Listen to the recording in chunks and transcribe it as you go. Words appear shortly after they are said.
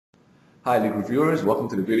Hi, Leeb reviewers. Welcome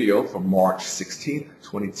to the video for March 16,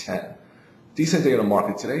 2010. Decent day on the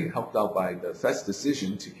market today, helped out by the Fed's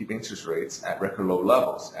decision to keep interest rates at record low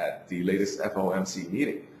levels at the latest FOMC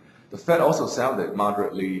meeting. The Fed also sounded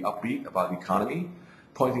moderately upbeat about the economy,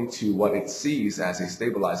 pointing to what it sees as a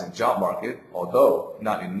stabilizing job market, although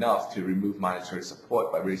not enough to remove monetary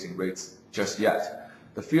support by raising rates just yet.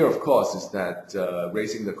 The fear, of course, is that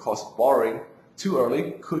raising the cost of borrowing too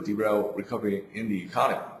early could derail recovery in the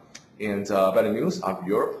economy. And better news out of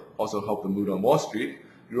Europe also helped the mood on Wall Street.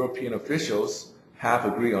 European officials have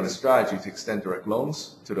agreed on a strategy to extend direct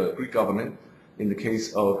loans to the Greek government in the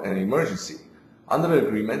case of an emergency. Under the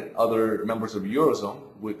agreement, other members of the Eurozone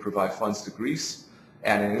would provide funds to Greece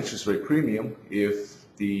at an interest rate premium if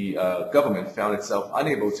the government found itself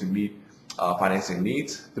unable to meet financing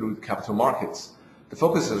needs through the capital markets. The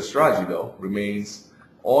focus of the strategy, though, remains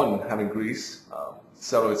on having Greece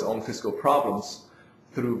settle its own fiscal problems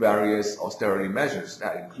through various austerity measures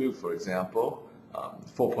that include, for example,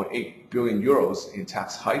 4.8 billion euros in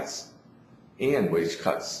tax hikes and wage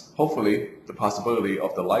cuts. Hopefully, the possibility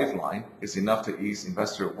of the lifeline is enough to ease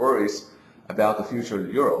investor worries about the future of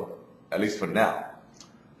the euro, at least for now.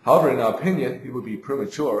 However, in our opinion, it would be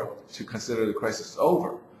premature to consider the crisis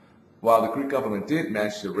over. While the Greek government did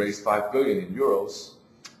manage to raise 5 billion in euros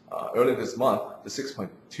earlier this month, the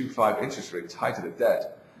 6.25 interest rate tied to the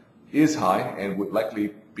debt is high and would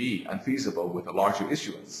likely be unfeasible with a larger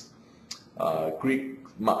issuance. Greek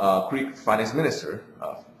finance minister,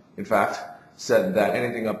 in fact, said that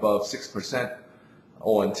anything above 6%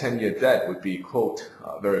 on 10-year debt would be, quote,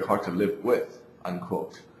 very hard to live with,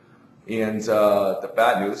 unquote. And the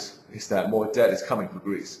bad news is that more debt is coming for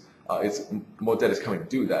Greece. More debt is coming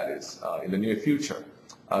due, that is, in the near future.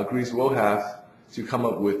 Greece will have to come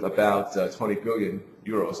up with about 20 billion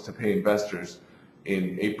euros to pay investors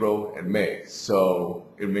in April and May. So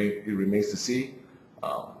it remains to see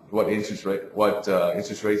what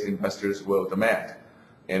interest rates investors will demand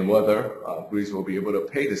and whether Greece will be able to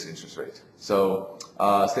pay this interest rate. So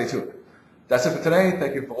stay tuned. That's it for today.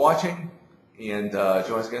 Thank you for watching, and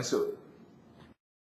join us again soon.